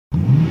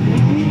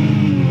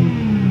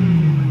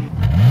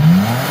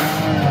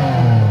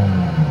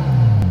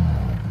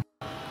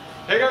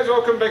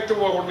welcome back to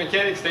World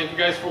Mechanics. Thank you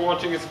guys for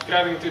watching and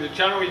subscribing to the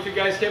channel. If you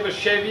guys have a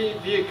Chevy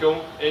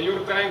vehicle and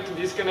you're trying to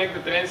disconnect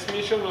the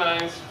transmission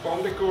lines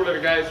from the cooler,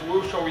 guys,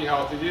 we'll show you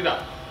how to do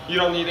that. You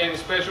don't need any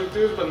special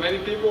tools, but many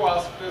people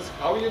ask us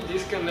how you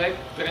disconnect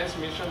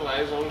transmission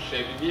lines on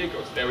Chevy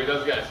vehicles. Stay with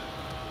us, guys.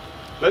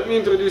 Let me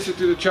introduce you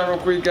to the channel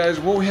quick, guys.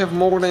 We'll have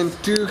more than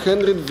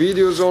 200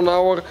 videos on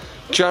our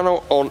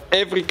channel on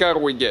every car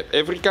we get.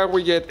 Every car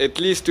we get, at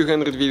least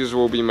 200 videos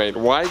will be made.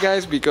 Why,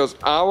 guys? Because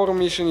our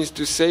mission is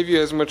to save you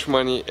as much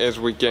money as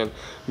we can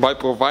by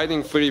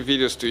providing free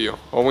videos to you.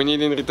 All we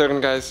need in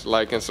return, guys,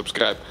 like and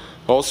subscribe.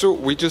 Also,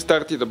 we just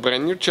started a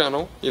brand new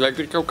channel,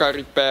 Electrical Car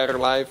Repair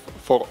Live,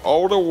 for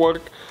all the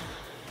work,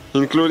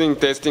 including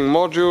testing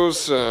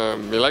modules,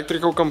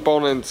 electrical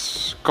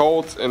components,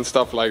 codes and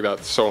stuff like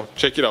that. So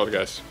check it out,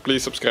 guys.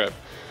 Please subscribe.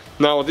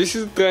 Now this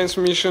is the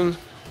transmission.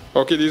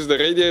 Okay, this is the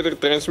radiator.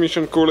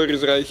 Transmission cooler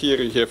is right here.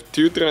 You have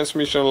two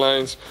transmission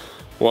lines,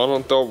 one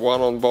on top,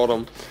 one on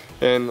bottom,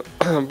 and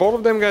both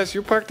of them, guys,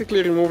 you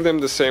practically remove them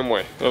the same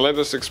way. And let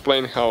us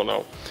explain how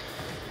now.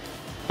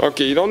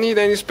 Okay, you don't need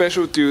any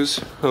special tools.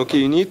 Okay,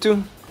 you need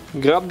to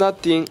grab that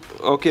thing.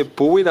 Okay,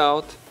 pull it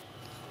out.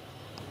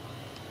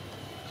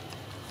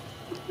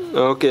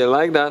 Okay,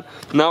 like that.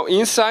 Now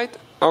inside,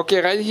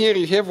 okay, right here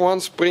you have one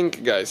spring,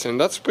 guys, and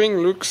that spring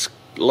looks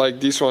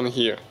like this one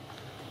here.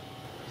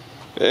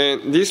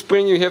 And this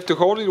spring you have to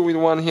hold it with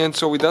one hand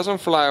so it doesn't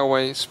fly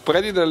away.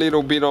 Spread it a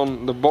little bit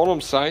on the bottom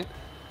side.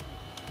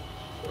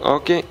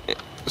 Okay,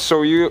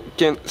 so you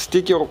can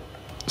stick your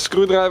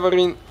screwdriver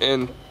in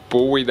and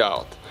pull it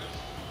out.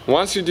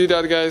 Once you do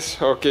that, guys,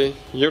 okay,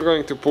 you're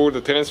going to pull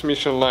the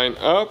transmission line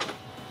up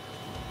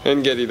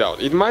and get it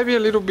out. It might be a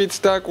little bit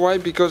stuck. Why?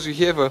 Because you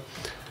have a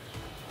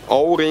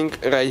O-ring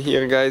right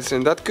here, guys,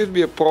 and that could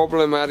be a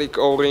problematic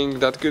O-ring.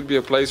 That could be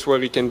a place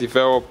where you can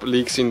develop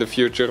leaks in the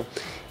future.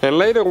 And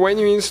later when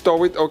you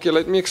install it, okay,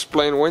 let me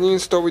explain. When you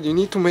install it, you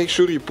need to make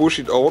sure you push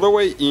it all the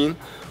way in.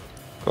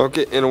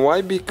 Okay, and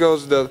why?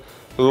 Because the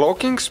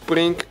locking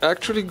spring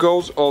actually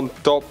goes on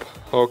top,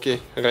 okay,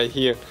 right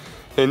here.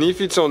 And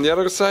if it's on the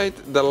other side,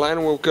 the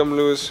line will come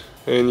loose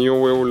and you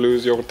will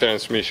lose your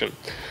transmission.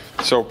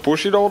 So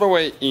push it all the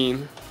way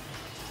in,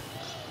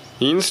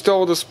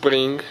 install the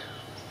spring.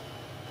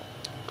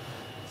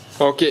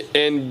 Okay,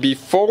 and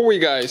before we,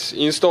 guys,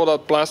 install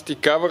that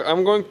plastic cover,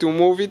 I'm going to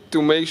move it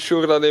to make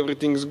sure that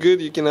everything's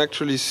good. You can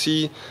actually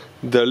see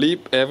the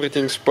lip,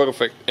 everything's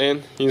perfect,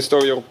 and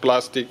install your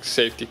plastic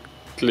safety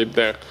clip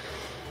there.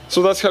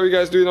 So that's how you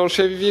guys do it on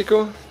Chevy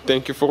vehicle.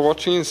 Thank you for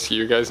watching and see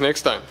you guys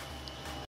next time.